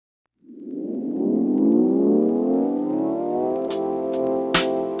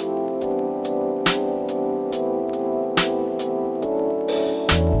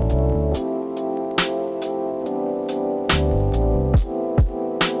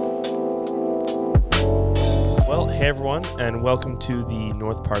Hey everyone, and welcome to the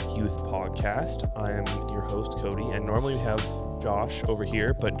North Park Youth Podcast. I am your host, Cody, and normally we have Josh over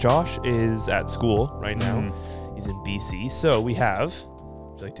here, but Josh is at school right now. He's in BC. So we have,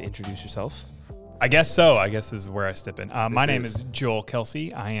 would you like to introduce yourself? I guess so. I guess this is where I step in. My name is Joel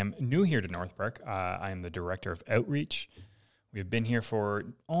Kelsey. I am new here to North Park. I am the Director of Outreach. We have been here for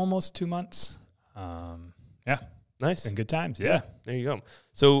almost 2 months. Nice. Been good times. Yeah. There you go.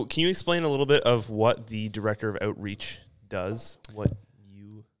 So can you explain a little bit of what the Director of Outreach does?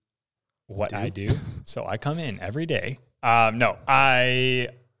 What I do. So I come in every day. So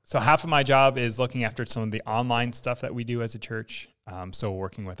half of my job is looking after some of the online stuff that we do as a church. So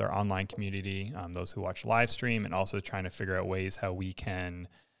working with our online community, those who watch live stream, and also trying to figure out ways how we can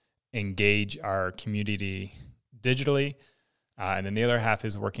engage our community digitally. And then the other half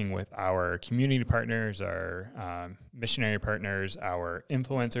is working with our community partners, our missionary partners, our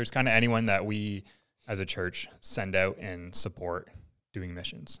influencers, kind of anyone that we as a church send out and support doing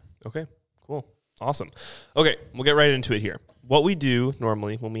missions. Okay, cool. Awesome. Okay, we'll get right into it here. What we do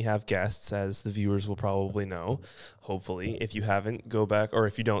normally when we have guests, as the viewers will probably know, hopefully, if you haven't, go back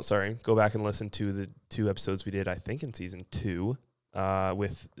and listen to the 2 episodes we did, I think, in season 2.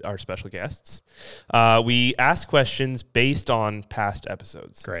 With our special guests. We ask questions based on past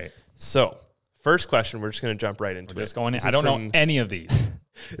episodes. Great. So, first question, we're just going to jump right into it. I don't know any of these.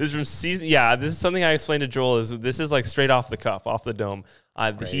 This is from season, this is something I explained to Joel, this is like straight off the cuff, off the dome.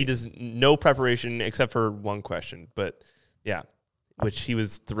 He does no preparation except for one question, but yeah, which he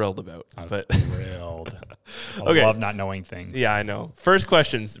was thrilled about. Thrilled. I love not knowing things. Yeah, I know. First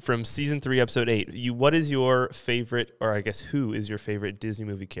questions from season 3, episode 8. What is your favorite, or I guess who is your favorite Disney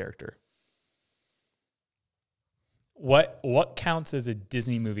movie character? What counts as a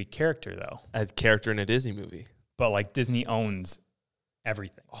Disney movie character, though? A character in a Disney movie. But like Disney owns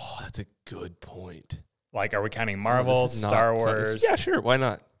everything. Oh, that's a good point. Like, are we counting Marvel, Star Wars? Yeah, sure. Why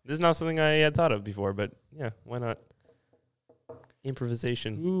not? This is not something I had thought of before, but yeah, why not?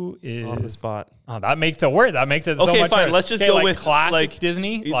 Improvisation. Who is on the spot? Oh, that makes it work. That makes it so much. Okay, fine. Better. Let's just go with classic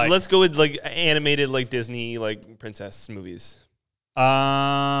Disney. Let's go with like animated, like Disney, like princess movies.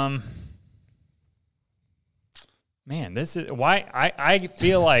 Man, this is why I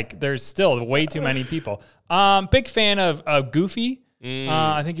feel like there's still way too many people. Big fan of Goofy.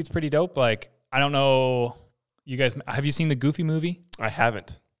 I think he's pretty dope. Like, I don't know, you guys, have you seen the Goofy movie? I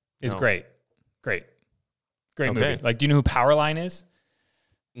haven't. It's great. Movie. Like, do you know who Powerline is?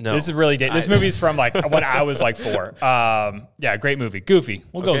 No. This is really this movie's from like when I was like 4. Great movie. Goofy.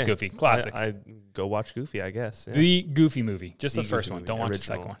 We'll go with Goofy. Classic. I go watch Goofy, I guess. Yeah. The Goofy movie. Just the first one. Movie. Don't watch Original. the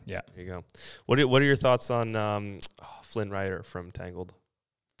second one. Yeah. There you go. What are your thoughts on Flynn Rider from Tangled?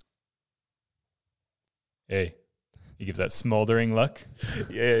 Hey. He gives that smoldering look.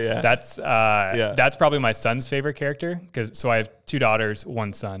 Yeah. That's probably my son's favorite character. So I have 2 daughters,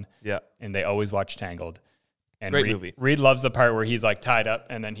 1 son. Yeah. And they always watch Tangled. And Great movie. Reed loves the part where he's like tied up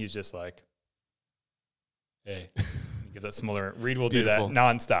and then he's just like, hey, he gives that smoldering. Reed will do that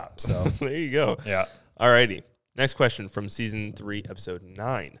nonstop. So there you go. Yeah. Alrighty. Next question from season 3, episode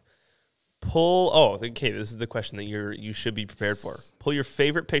 9. This is the question that you should be prepared for. Pull your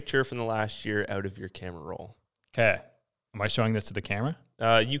favorite picture from the last year out of your camera roll. Okay. Am I showing this to the camera?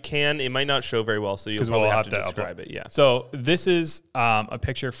 You can. It might not show very well, so you'll probably have to describe it. Yeah. So this is a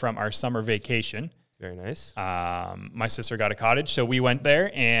picture from our summer vacation. Very nice. My sister got a cottage, so we went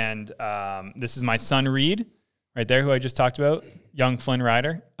there, and this is my son, Reed, right there, who I just talked about, young Flynn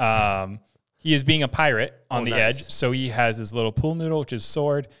Rider. He is being a pirate on the edge, so he has his little pool noodle, which is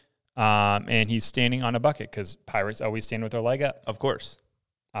sword, and he's standing on a bucket, because pirates always stand with their leg up. Of course.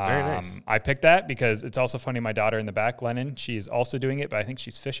 Very nice. I picked that because it's also funny. My daughter in the back, Lennon, she is also doing it, but I think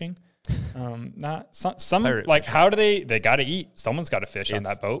she's fishing. Some Pirate like fishing. how do they got to eat? Someone's got to fish on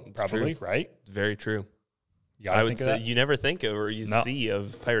that boat, probably, true. right? Very true. I would say you never think of or see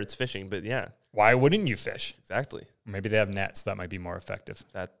of pirates fishing, but yeah. Why wouldn't you fish? Exactly. Maybe they have nets that might be more effective.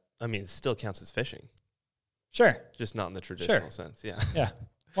 It still counts as fishing. Sure. Just not in the traditional sense. Yeah. Yeah.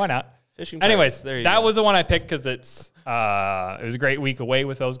 Why not? Fishing. Anyways, pirates, that was the one I picked because it was a great week away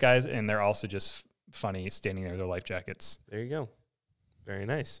with those guys, and they're also just funny standing there with their life jackets. There you go. Very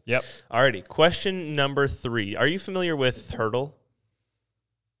nice. Yep. Alrighty. Question number 3. Are you familiar with Hurdle?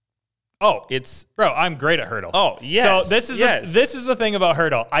 Oh, I'm great at Hurdle. Oh, yes. So this is the thing about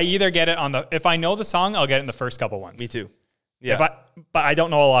Hurdle. I either get it if I know the song, I'll get it in the first couple ones. Me too. Yeah. But I don't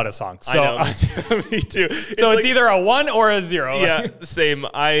know a lot of songs. So I know, me too. It's either a 1 or a 0. Yeah, same.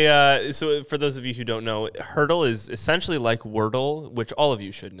 So for those of you who don't know, Hurdle is essentially like Wordle, which all of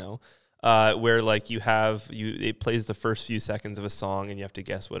you should know. where like it plays the first few seconds of a song and you have to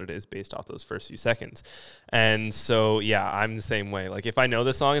guess what it is based off those first few seconds. And so, yeah, I'm the same way. Like if I know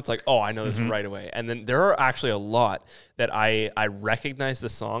the song, it's like, oh, I know this right away. And then there are actually a lot that I recognize the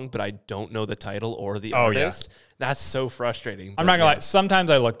song, but I don't know the title or the artist. Yeah. That's so frustrating. I'm not gonna lie. Sometimes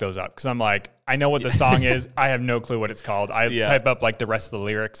I look those up because I'm like, I know what the song is. I have no clue what it's called. I type up like the rest of the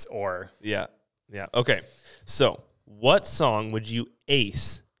lyrics or. Yeah. Yeah. Okay. So what song would you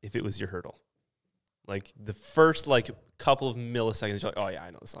ace if it was your hurdle? Like the first like couple of milliseconds, you're like, oh yeah,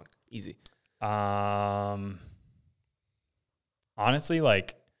 I know the song. Easy. Honestly,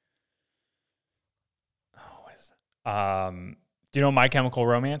 like, what is that? Do you know My Chemical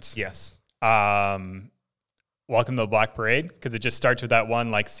Romance? Yes. Welcome to the Black Parade, because it just starts with that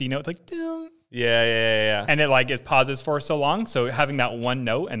one like C note. It's like, dum. Yeah. And it pauses for so long. So having that one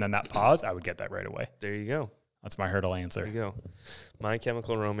note and then that pause, I would get that right away. There you go. That's my hurdle answer. There you go. My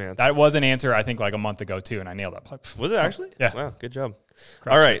Chemical Romance. That was an answer, I think, like a month ago, too, and I nailed that. Was it actually? Yeah. Wow, good job.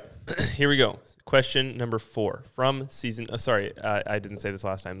 All right, here we go. Question number 4 from season... I didn't say this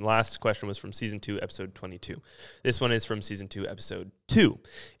last time. The last question was from season 2, episode 22. This one is from season 2, episode 2.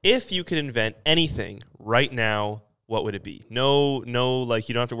 If you could invent anything right now, what would it be? No, like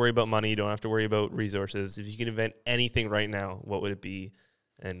you don't have to worry about money. You don't have to worry about resources. If you could invent anything right now, what would it be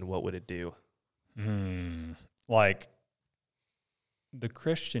and what would it do? Like, the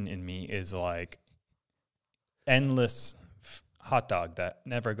Christian in me is like endless hot dog that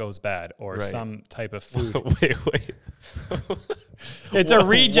never goes bad, or some type of food. Wait. It's a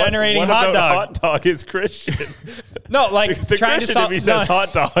regenerating hot dog. Hot dog is Christian. No, like the trying Christian to solve. In me says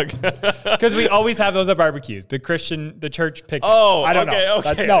hot dog Because we always have those at barbecues. The church picnic. Oh, I don't know.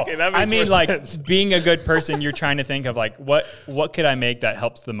 Okay, that makes I mean, more like sense. being a good person, you're trying to think of like what could I make that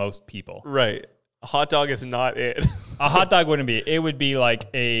helps the most people. Right. A hot dog is not it. A hot dog wouldn't be. It would be like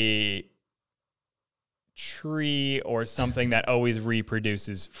a tree or something that always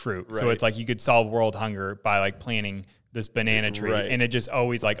reproduces fruit. Right. So it's like you could solve world hunger by like planting this banana tree, and it just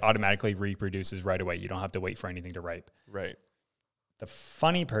always like automatically reproduces right away. You don't have to wait for anything to ripe. Right. The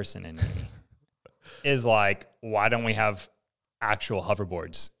funny person in me is like, why don't we have actual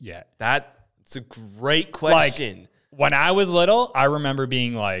hoverboards yet? That's a great question. Like, when I was little, I remember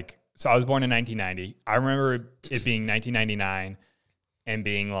being like, so I was born in 1990. I remember it being 1999 and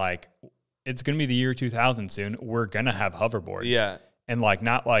being like, it's going to be the year 2000 soon. We're going to have hoverboards. Yeah. And like,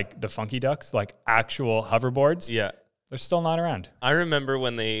 not like the funky ducks, like actual hoverboards. Yeah. They're still not around. I remember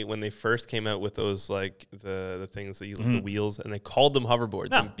when they first came out with those, like the things that the wheels, and they called them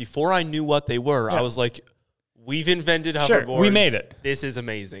hoverboards. And before I knew what they were, I was like, we've invented hoverboards. Sure, we made it. This is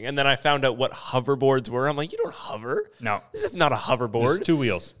amazing. And then I found out what hoverboards were. I'm like, you don't hover. No. This is not a hoverboard. It's 2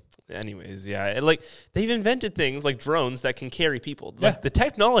 wheels. Anyways, yeah. Like they've invented things like drones that can carry people. Like the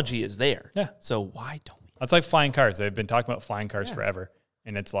technology is there. Yeah. So why don't we? That's like flying cars. They've been talking about flying cars forever.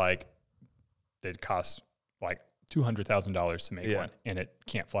 And it's like, it costs like $200,000 to make one, and it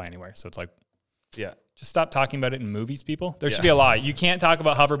can't fly anywhere. So it's like, just stop talking about it in movies, people. There should be a law. You can't talk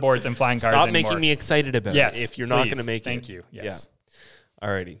about hoverboards and flying cars anymore. Stop making me excited about it if you're not going to make it. Thank you. Yes. Yeah.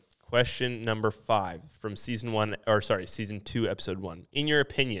 Alrighty. Question number 5 from season 2, episode 1. In your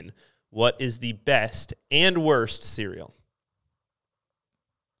opinion, what is the best and worst cereal?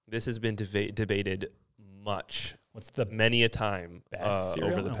 This has been debated much. Many a time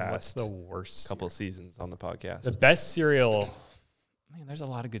over the past what's the worst couple of seasons on the podcast? The best cereal, man, there's a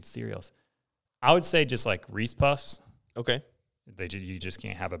lot of good cereals. I would say just like Reese Puffs. Okay. You just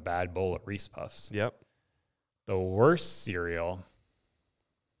can't have a bad bowl of Reese Puffs. Yep. The worst cereal.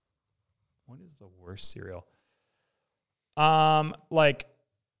 What is the worst cereal? Like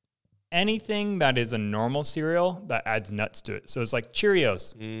anything that is a normal cereal that adds nuts to it. So it's like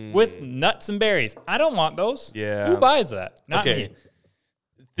Cheerios with nuts and berries. I don't want those. Yeah. Who buys that? Not me.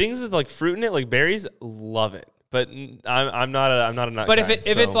 Things with like fruit in it, like berries, love it. But I'm not a nut But guy,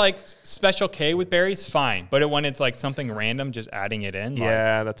 if it's like Special K with berries, fine. But when it's like something random, just adding it in,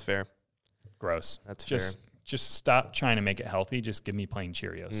 that's fair. Gross. That's fair. Just stop trying to make it healthy. Just give me plain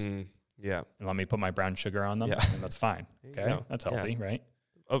Cheerios. Yeah. And let me put my brown sugar on them, and that's fine. Okay, that's healthy, right?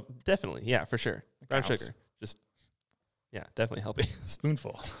 Oh, definitely. Yeah, for sure. Brown sugar. Just, definitely healthy.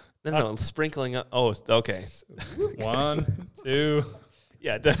 Spoonful. No, sprinkling up. Oh, okay. 1, 2.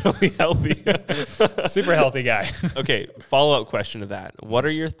 Yeah, definitely healthy. Super healthy guy. Okay, follow-up question to that. What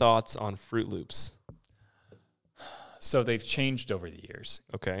are your thoughts on Fruit Loops? So they've changed over the years.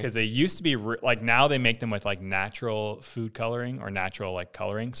 Okay. Because they used to be, like now they make them with like natural food coloring or natural like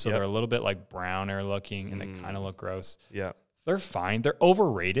coloring. So they're a little bit like browner looking and they kind of look gross. Yeah. They're fine. They're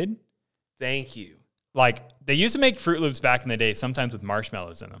overrated. Thank you. like they used to make Fruit Loops back in the day, sometimes with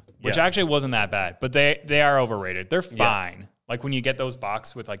marshmallows in them, which Yeah. actually wasn't that bad, but they are overrated. They're fine. Like when you get those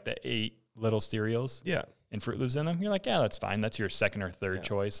box with like the 8 little cereals and Fruit Loops in them, you're like, yeah, that's fine. That's your second or third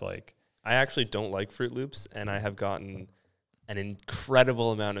choice. Like I actually don't like Fruit Loops, and I have gotten an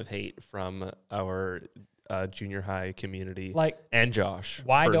incredible amount of hate from our junior high community, and Josh.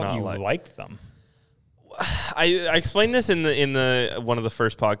 Why for don't not you like them? I explained this in the one of the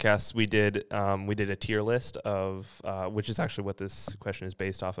first podcasts we did. We did a tier list of which is actually what this question is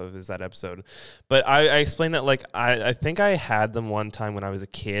based off of, is that episode. But I explained that like I think I had them one time when I was a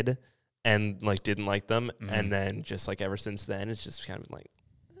kid and like didn't like them, and then just like ever since then it's just kind of like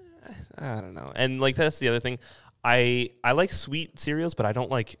I don't know. And like that's the other thing. I like sweet cereals, but I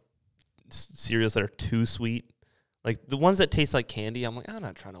don't like cereals that are too sweet. Like the ones that taste like candy, I'm like, I'm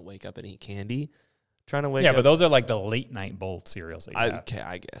not trying to wake up and eat candy. Trying to wake up. But those are like the late night bowl cereals. That you have. Okay,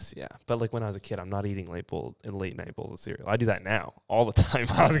 I guess, yeah. But like when I was a kid, I'm not eating late night bowls of cereal. I do that now all the time.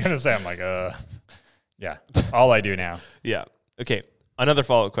 I was gonna say, I'm like, yeah, that's all I do now. Yeah. Okay. Another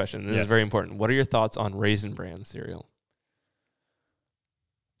follow-up question. This is very important. What are your thoughts on Raisin Bran cereal?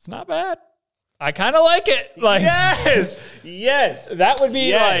 It's not bad. I kind of like it. Like yes, that would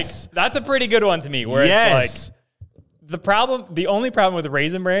be like that's a pretty good one to me. Where it's like. The only problem with the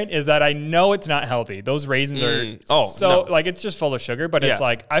Raisin Bran is that I know it's not healthy. Those raisins are like it's just full of sugar, but it's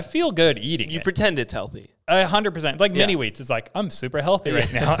like I feel good eating it. You pretend it's healthy. 100%. Like mini wheats. It's like I'm super healthy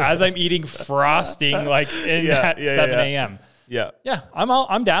right now as I'm eating frosting like at 7 a.m. Yeah. Yeah,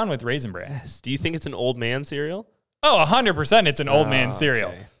 I'm down with Raisin Bran. Yes. Do you think it's an old man cereal? Oh, 100% it's an old man cereal.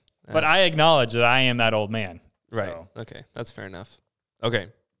 Okay. But I acknowledge that I am that old man. Right. So. Okay. That's fair enough. Okay.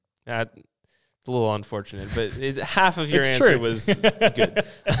 It's a little unfortunate, but half of your answer was good.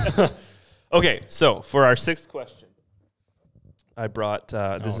 Okay, so for our 6th question, I brought,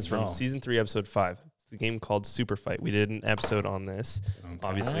 this is from Season 3, Episode 5. It's the game called Super Fight. We did an episode on this,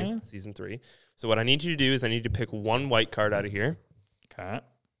 obviously, Season 3. So what I need you to do is I need you to pick one white card out of here. Okay. Am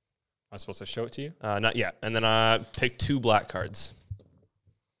I supposed to show it to you? Not yet. And then pick 2 black cards.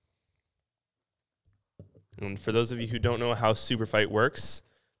 And for those of you who don't know how Super Fight works,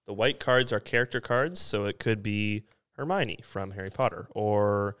 the white cards are character cards, so it could be Hermione from Harry Potter,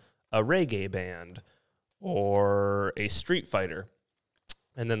 or a reggae band, or a Street Fighter.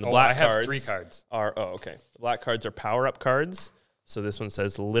 And then the black cards. I have 3 cards. The black cards are power-up cards. So this one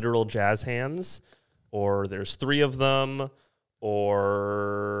says literal jazz hands, or there's 3 of them,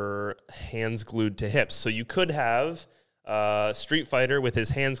 or hands glued to hips. So you could have Street Fighter with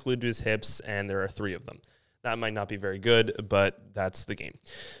his hands glued to his hips, and there are 3 of them. That might not be very good, but that's the game.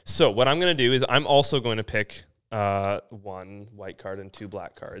 So what I'm going to do is I'm also going to pick 1 white card and 2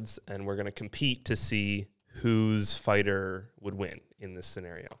 black cards, and we're going to compete to see whose fighter would win in this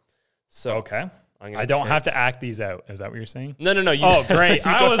scenario. So okay. I don't have to act these out. Is that what you're saying? No. Oh, great.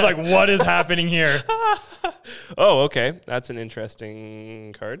 I was like, what is happening here? Oh, okay. That's an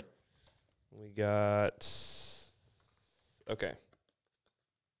interesting card. We got...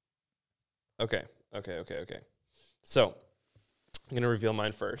 Okay. So I'm gonna reveal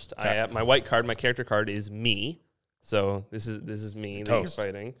mine first. Okay. My white card, my character card is me. So this is me that you're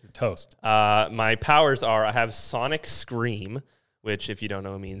fighting. Toast. My powers are I have Sonic Scream, which if you don't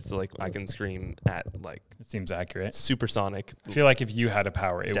know means like I can scream at like it seems accurate. Supersonic. I feel like if you had a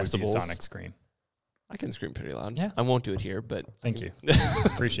power, it decibels. would be Sonic Scream. I can scream pretty loud. Yeah. I won't do it here, but thank you.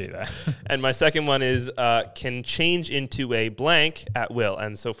 Appreciate that. And my second one is can change into a blank at will.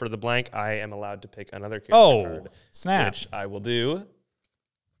 And so for the blank, I am allowed to pick another character card. Snap. Which I will do.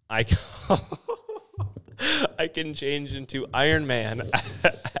 I can change into Iron Man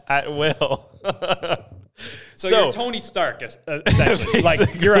at will. So you're Tony Stark, essentially.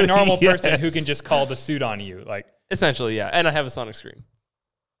 Like you're a normal person who can just call the suit on you. Like essentially, yeah. And I have a Sonic Scream.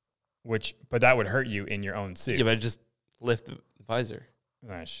 But that would hurt you in your own suit. Yeah, but I just lift the visor.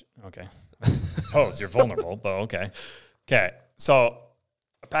 Okay. Pose, you're vulnerable, but okay. Okay, so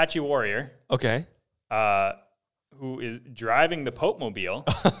Apache Warrior. Okay. Who is driving the Pope Mobile.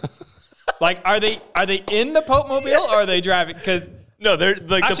 Like, are they in the Pope Mobile or are they driving? Because no, they're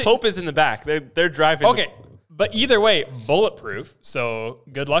like actually, the Pope is in the back. They're driving. Okay, but either way, bulletproof. So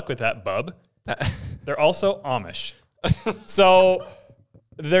good luck with that, bub. They're also Amish. So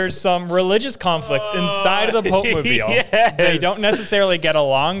there's some religious conflict inside of the Pope Mobile. Yes. They don't necessarily get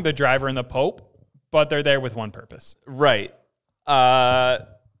along, the driver and the Pope, but they're there with one purpose. Right.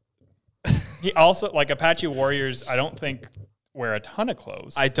 He also, like Apache Warriors, I don't think wear a ton of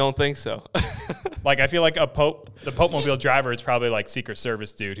clothes. I don't think so. Like I feel like the Pope Mobile driver is probably like Secret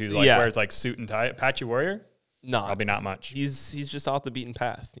Service dude who like wears like suit and tie. Apache Warrior? No. Probably not much. He's just off the beaten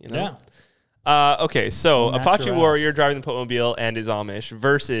path, you know? Okay, so Apache Natural. Warrior driving the Potmobile and is Amish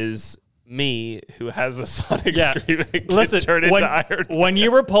versus me, who has a Sonic Scream and can listen, turn into Iron Man. when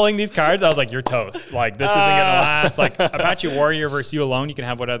you were pulling these cards, I was like, you're toast. Like, this isn't going to last. Like, Apache Warrior versus you alone, you can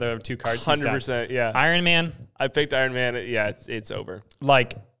have what other 2 cards. 100%, yeah. Iron Man. I picked Iron Man. Yeah, it's over.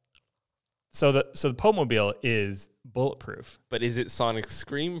 Like, so the Potmobile is bulletproof. But is it Sonic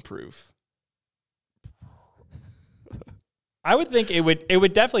Scream proof? I would think it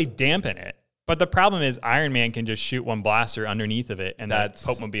would definitely dampen it. But the problem is Iron Man can just shoot one blaster underneath of it, and that's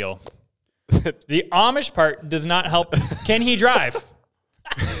Potmobile. The Amish part does not help. Can he drive?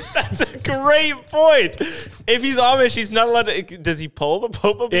 That's a great point. If he's Amish, he's not allowed to. Does he pull the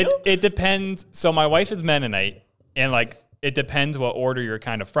Potmobile? It depends. So my wife is Mennonite, and like it depends what order you're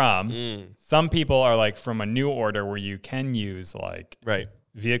kind of from. Some people are like from a new order where you can use like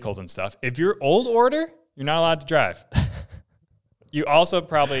vehicles and stuff. If you're old order, you're not allowed to drive. You also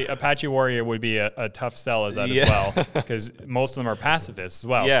probably, Apache Warrior would be a tough sell as well, because most of them are pacifists as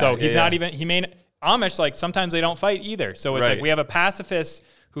well. So he's not even, Amish, like sometimes they don't fight either. So it's like we have a pacifist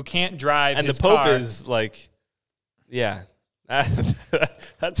who can't drive and his the Pope car. is like,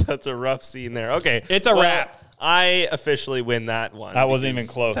 that's a rough scene there. Okay. It's a wrap. I officially win that one. That wasn't even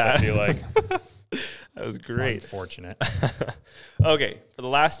close, I feel like. That was great. Unfortunate. Okay, for the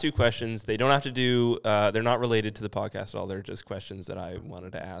last 2 questions, they don't have to do, they're not related to the podcast at all. They're just questions that I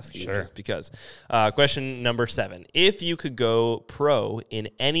wanted to ask you just because. Question number 7. If you could go pro in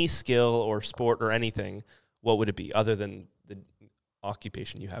any skill or sport or anything, what would it be other than the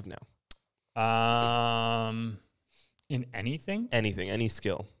occupation you have now? In anything? Anything, any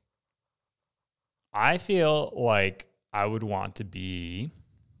skill. I feel like I would want to be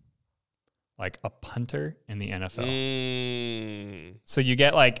like a punter in the NFL. So you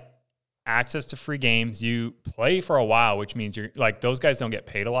get like access to free games. You play for a while, which means you're like, those guys don't get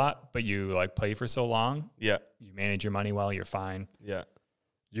paid a lot, but you like play for so long. Yeah. You manage your money well, you're fine. Yeah.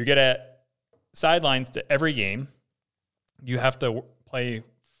 You get at sidelines to every game. You have to play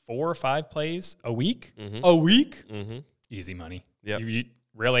 4 or 5 plays a week. A week? Easy money. Yeah. You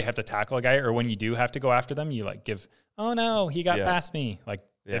really have to tackle a guy, or when you do have to go after them, you like give, oh no, he got past me. Like,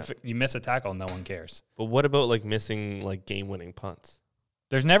 if you miss a tackle, no one cares. But what about like missing like game-winning punts?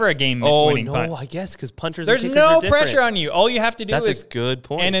 There's never a game-winning punt. Oh, no, I guess because punters There's and no kickers are pressure on you. All you have to do is... That's a good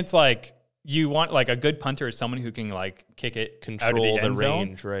point. And it's like, you want like a good punter is someone who can like kick it control out of the end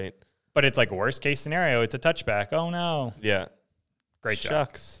range, zone. right? But it's like worst case scenario, it's a touchback. Oh no. Yeah. Great job.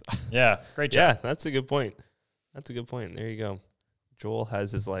 Shucks. Yeah, great job. Yeah, that's a good point. That's a good point. There you go. Joel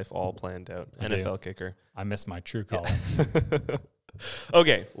has his life all planned out. NFL kicker. I miss my true calling.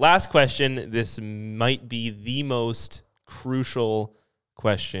 Okay, last question. This might be the most crucial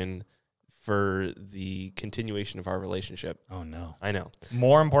question for the continuation of our relationship. Oh, no. I know.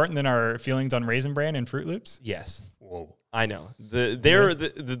 More important than our feelings on Raisin Bran and Fruit Loops? Yes. Whoa. I know.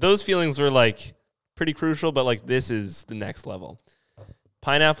 Those feelings were like pretty crucial, but like this is the next level.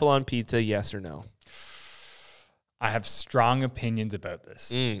 Pineapple on pizza, yes or no? I have strong opinions about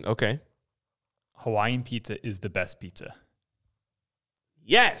this. Okay. Hawaiian pizza is the best pizza.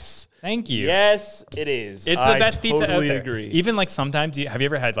 Yes. Thank you. Yes, it is. It's the best pizza out totally there. Agree. Even like sometimes, have you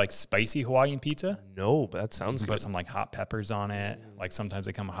ever had like spicy Hawaiian pizza? No, but that sounds you good. Put some like hot peppers on it. Like sometimes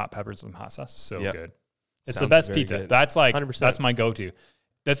they come with hot peppers and hot sauce. So good. It's Sounds the best very pizza. good. That's like 100%. That's my go-to.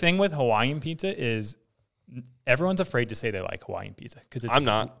 The thing with Hawaiian pizza is everyone's afraid to say they like Hawaiian pizza because I'm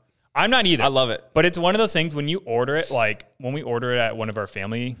not either. I love it. But it's one of those things when you order it, like when we order it at one of our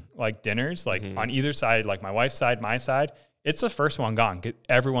family like dinners, like on either side, like my wife's side, my side, it's the first one gone.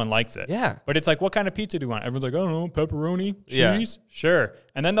 Everyone likes it. Yeah. But it's like, what kind of pizza do you want? Everyone's like, I don't know, pepperoni, cheese. Yeah. Sure.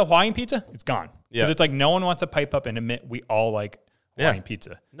 And then the Hawaiian pizza, it's gone. Yeah. Because it's like no one wants to pipe up and admit we all like Hawaiian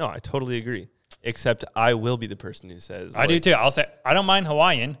pizza. No, I totally agree. Except I will be the person who says I do too. I'll say, I don't mind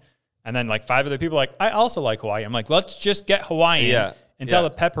Hawaiian. And then like 5 other people are like, I also like Hawaiian. I'm like, let's just get Hawaiian and tell the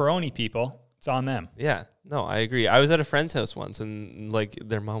pepperoni people it's on them. Yeah. No, I agree. I was at a friend's house once and like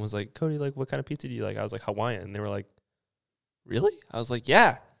their mom was like, Cody, like what kind of pizza do you like? I was like, Hawaiian. And they were like, really? I was like,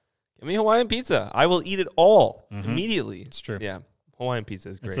 yeah, give me Hawaiian pizza. I will eat it all immediately. It's true. Yeah. Hawaiian pizza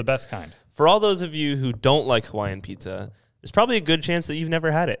is great. It's the best kind. For all those of you who don't like Hawaiian pizza, there's probably a good chance that you've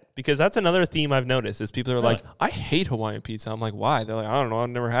never had it because that's another theme I've noticed is people are like, I hate Hawaiian pizza. I'm like, why? They're like, I don't know. I've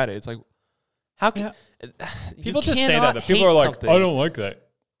never had it. It's like, how can people just say that? People are like, I don't like that.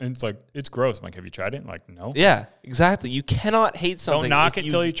 And it's like, it's gross. I'm like, have you tried it? Like, no. Yeah, exactly. You cannot hate something. Don't knock it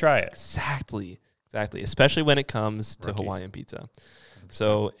till you try it. Exactly. Especially when it comes to Hawaiian pizza.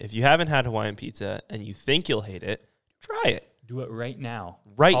 So if you haven't had Hawaiian pizza and you think you'll hate it, try it. Do it right now.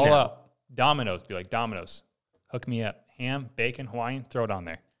 Call up Domino's. Be like, Domino's, hook me up. Ham, bacon, Hawaiian, throw it on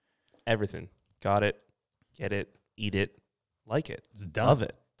there. everything. Got it, get it, eat it, like it, It's done. love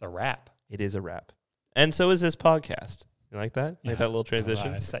it. It's a wrap. It is a wrap. And so is this podcast. You like that? Like that little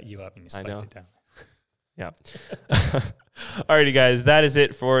transition? I set you up and you spiked it down. Yeah. Alrighty, guys. That is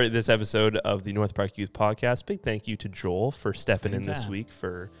it for this episode of the North Park Youth Podcast. Big thank you to Joel for stepping in this week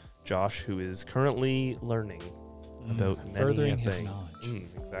for Josh, who is currently learning about furthering many a his thing. knowledge.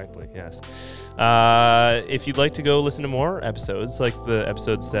 Exactly, yes. If you'd like to go listen to more episodes, like the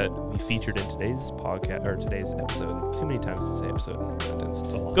episodes that we featured in today's podcast or today's episode, too many times to say episode in one sentence,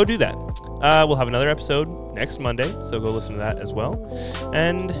 go do that. We'll have another episode next Monday, so go listen to that as well.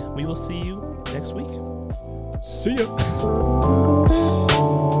 And we will see you next week. See ya.